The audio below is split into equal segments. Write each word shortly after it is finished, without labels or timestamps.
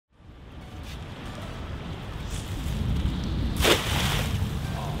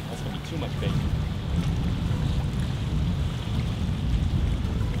much bait.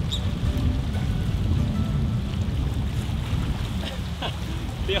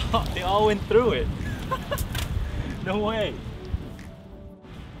 They all went through it. No way.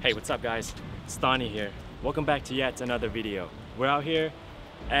 Hey, what's up guys? It's Donnie here. Welcome back to yet another video. We're out here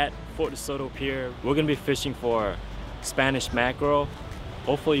at Fort DeSoto Pier. We're gonna be fishing for Spanish mackerel.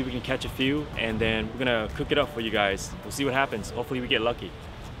 Hopefully we can catch a few and then we're gonna cook it up for you guys. We'll see what happens. Hopefully we get lucky.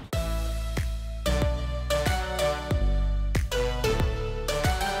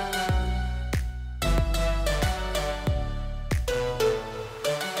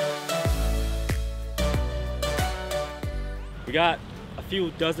 We got a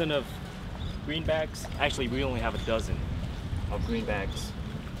few dozen of greenbacks. Actually, we only have a dozen of greenbacks.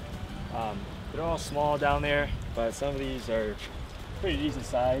 They're all small down there, but some of these are pretty decent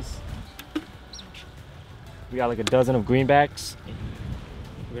size. We got like a dozen of greenbacks.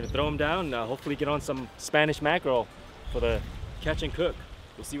 We're gonna throw them down, hopefully get on some Spanish mackerel for the catch and cook.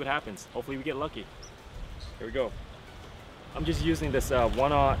 We'll see what happens. Hopefully we get lucky. Here we go. I'm just using this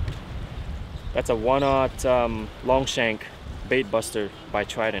 1/0, that's a 1/0 long shank bait buster by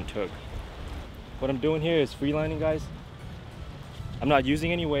Trident Hook. What I'm doing here is free lining, guys. I'm not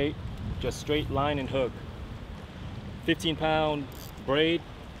using any weight, just straight line and hook. 15-pound braid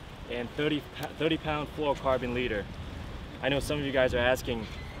and 30-pound fluorocarbon leader. I know some of you guys are asking,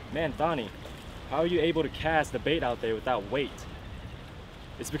 man, Donnie, how are you able to cast the bait out there without weight?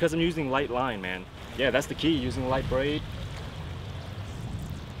 It's because I'm using light line, man. Yeah, that's the key, using light braid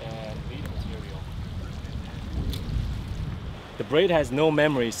and leader material. The braid has no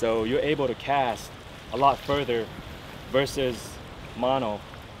memory, so you're able to cast a lot further versus mono.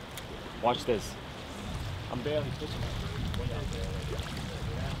 Watch this. I'm barely fishing way out there.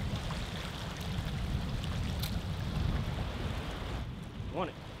 Want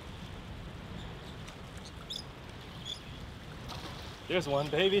it? There's one,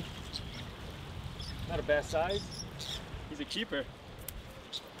 baby. Not a bad size. He's a keeper.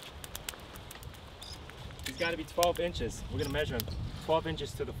 He's got to be 12 inches. We're gonna measure him. 12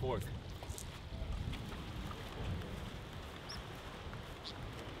 inches to the fork.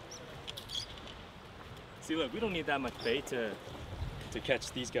 See, look, we don't need that much bait to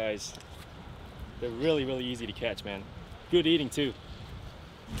catch these guys. They're really, really easy to catch, man. Good eating too.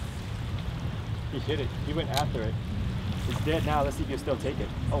 He hit it. He went after it. It's dead now. Let's see if he'll still take it.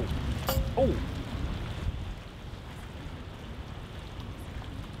 Oh. Oh!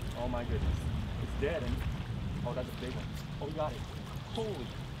 Oh my goodness. It's dead. And oh, that's a big one. Oh, we got it. Holy.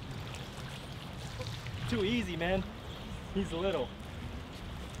 Too easy, man. He's little.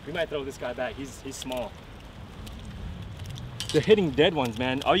 We might throw this guy back. He's small. They're hitting dead ones,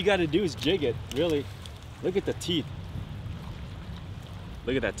 man. All you gotta do is jig it, really. Look at the teeth.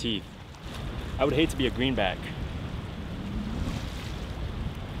 Look at that teeth. I would hate to be a greenback.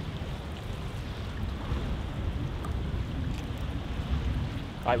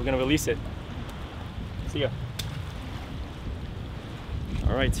 All right, we're gonna release it. See ya.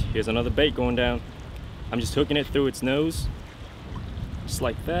 All right, here's another bait going down. I'm just hooking it through its nose, just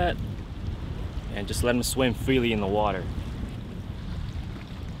like that, and just let him swim freely in the water.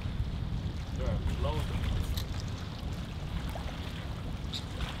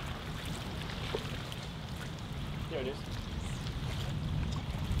 There it is.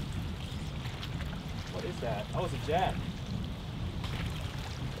 What is that? Oh, it's a jack.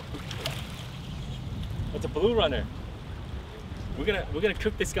 It's a blue runner. We're gonna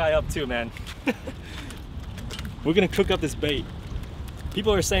cook this guy up too, man. We're gonna cook up this bait.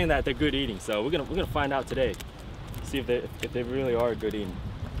 People are saying that they're good eating, so we're gonna find out today. See if they really are good eating.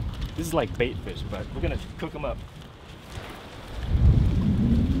 This is like bait fish, but we're gonna cook them up.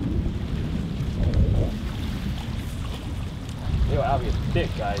 They were out here thick,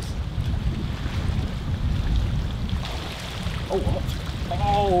 guys.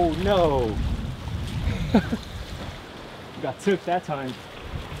 Oh no! Got took that time.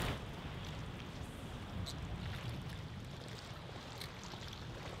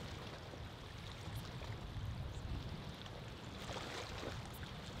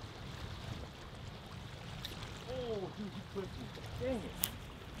 Oh, dude, you clipped me. Dang it.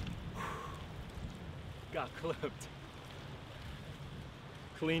 Got clipped.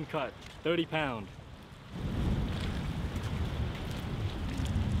 Clean cut, 30-pound.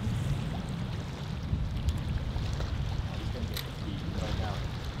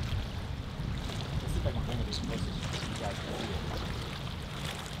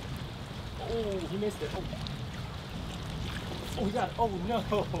 Oh, he missed it. Oh, oh he got it. Oh no.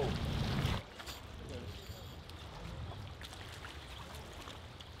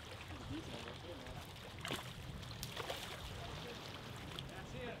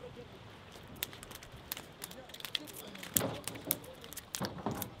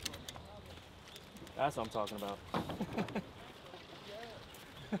 That's what I'm talking about. What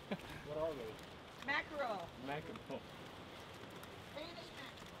are they? Mackerel. Mackerel. Spanish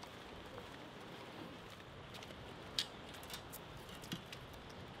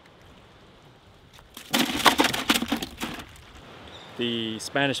mackerel. The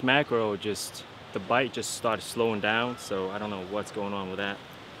Spanish mackerel the bite just started slowing down, so I don't know what's going on with that.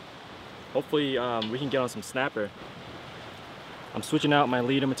 Hopefully we can get on some snapper. I'm switching out my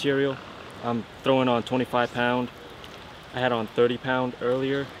leader material. I'm throwing on 25 pound. I had on 30 pound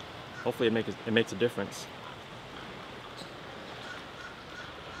earlier. Hopefully it makes a difference.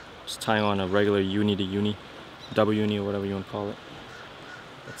 Just tying on a regular uni to uni, double uni or whatever you want to call it.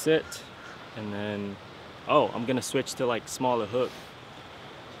 That's it. And then, oh, I'm gonna switch to like smaller hook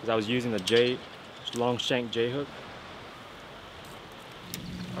because I was using the long shank J hook.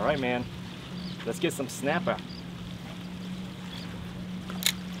 All right, man. Let's get some snapper.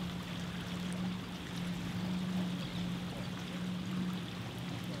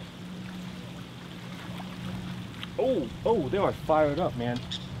 Oh, they are fired up, man.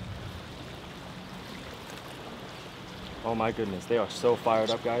 Oh my goodness, they are so fired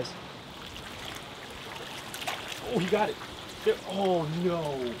up, guys. Oh, he got it. Oh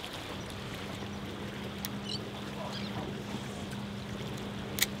no.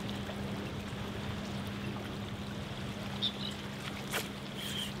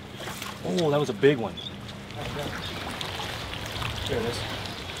 Oh, that was a big one. There it is.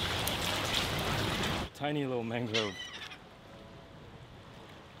 Tiny little mangrove.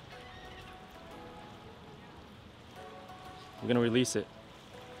 We're gonna release it.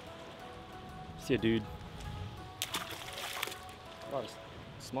 See ya, dude. A lot of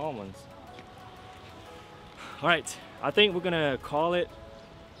small ones. All right, I think we're gonna call it.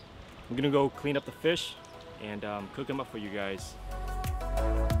 I'm gonna go clean up the fish and cook them up for you guys.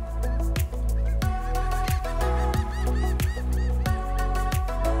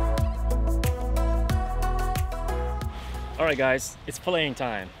 All right, guys, it's filleting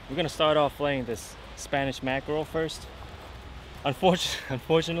time. We're gonna start off filleting this Spanish mackerel first.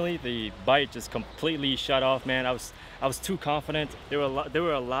 Unfortunately, the bite just completely shut off, man. I was too confident. There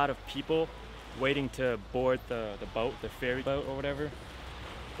were a lot of people waiting to board the boat, the ferry boat or whatever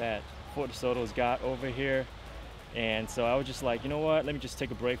that Fort DeSoto's got over here. And so I was just like, you know what? Let me just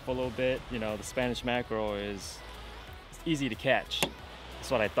take a break for a little bit. You know, the Spanish mackerel it's easy to catch. That's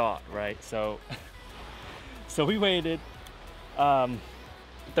what I thought, right? So, so we waited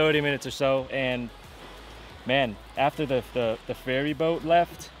 30 minutes or so, and man, after the ferry boat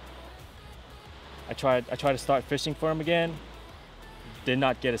left, I tried to start fishing for him again. Did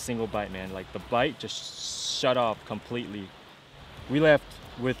not get a single bite, man. Like the bite just shut off completely. We left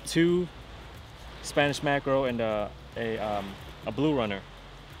with 2 Spanish mackerel and a blue runner,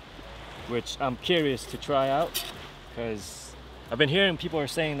 which I'm curious to try out because I've been hearing people are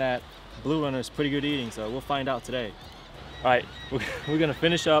saying that blue runner is pretty good eating, so we'll find out today. All right, we're gonna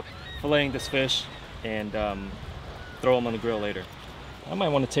finish up filleting this fish and throw them on the grill later. I might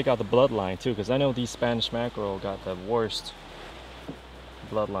want to take out the bloodline too, because I know these Spanish mackerel got the worst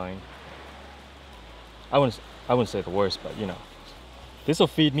bloodline. I wouldn't say the worst, but you know, this will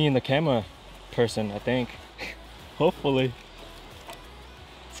feed me and the camera person, I think. Hopefully,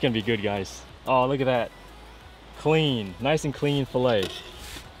 it's gonna be good, guys. Oh, look at that, clean, nice and clean fillet.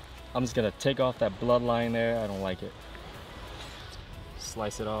 I'm just gonna take off that bloodline there. I don't like it.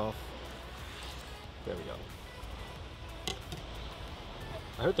 Slice it off. There we go.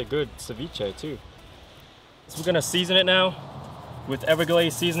 I heard they're good ceviche too. So we're gonna season it now with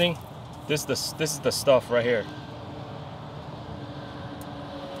Everglades seasoning. This is the stuff right here.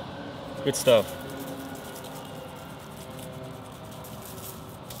 Good stuff.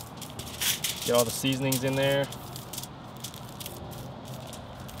 Get all the seasonings in there.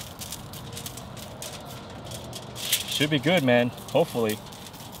 Should be good, man. Hopefully.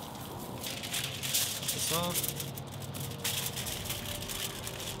 This off.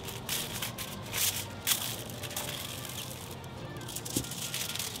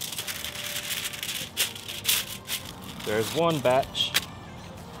 There's one batch.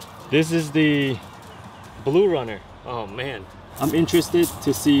 This is the blue runner. Oh man, I'm interested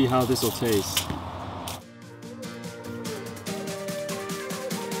to see how this will taste.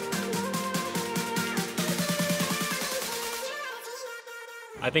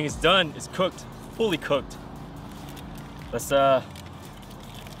 I think it's done. It's cooked, fully cooked. Let's try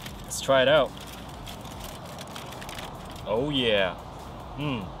it out. Oh yeah.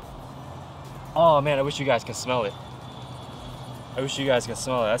 Oh man, I wish you guys can smell it. I wish you guys can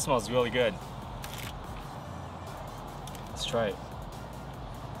smell it. That smells really good. Let's try it.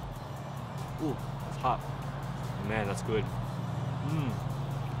 Ooh, top. Man, that's good.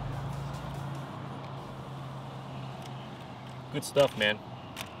 Good stuff, man.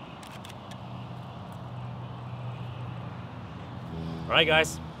 Alright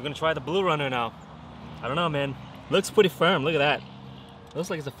guys, we're gonna try the blue runner now. I don't know, man. Looks pretty firm, look at that. Looks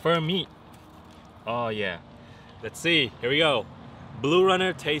like it's a firm meat. Oh yeah. Let's see, here we go. Blue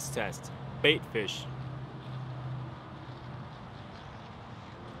runner taste test. Bait fish.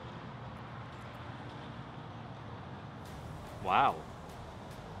 Wow.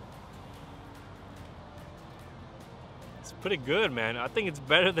 It's pretty good, man. I think it's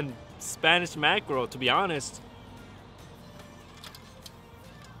better than Spanish mackerel, to be honest.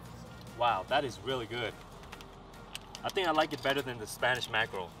 Wow, that is really good. I think I like it better than the Spanish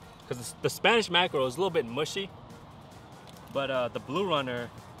mackerel. Because the Spanish mackerel is a little bit mushy. But the blue runner,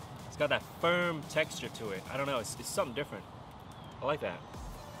 it's got that firm texture to it. I don't know, it's something different. I like that.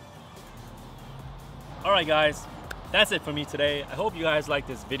 Alright guys, that's it for me today. I hope you guys like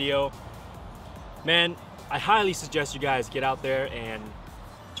this video. Man, I highly suggest you guys get out there and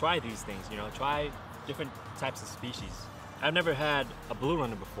try these things, you know, try different types of species. I've never had a blue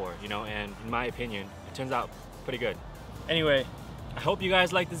runner before, you know, and in my opinion, it turns out pretty good. Anyway, I hope you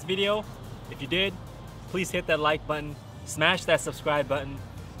guys liked this video. If you did, please hit that like button, smash that subscribe button,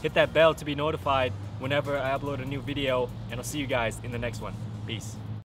 hit that bell to be notified whenever I upload a new video, and I'll see you guys in the next one. Peace.